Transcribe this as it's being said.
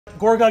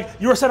Gorgug,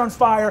 you were set on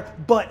fire,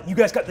 but you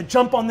guys got the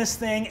jump on this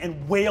thing and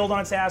wailed on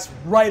its ass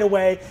right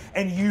away,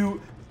 and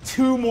you,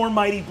 2 more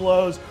mighty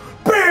blows,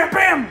 bam,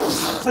 bam,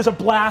 there's a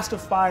blast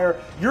of fire.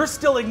 You're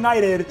still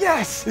ignited.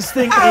 Yes! This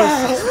thing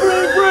is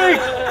spring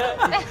break!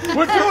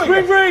 We're doing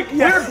Spring it! break!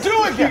 Yeah. We're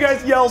doing it! You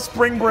guys yell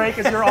spring break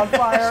as you're on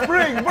fire.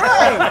 Spring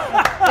break!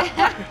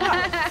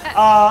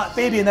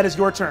 Fabian, that is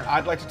your turn.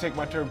 I'd like to take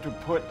my turn to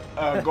put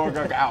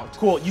Gorgug out.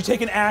 Cool, you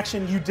take an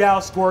action, you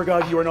douse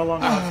Gorgug, you are no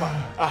longer on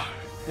fire.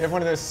 You have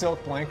one of those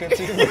silk blankets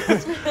you can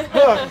use?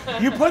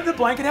 You put the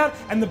blanket out,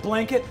 and the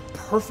blanket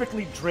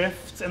perfectly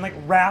drifts and like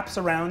wraps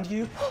around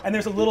you, and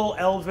there's a little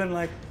elven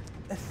like,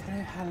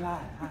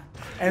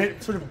 and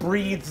it sort of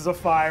breathes a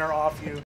fire off you.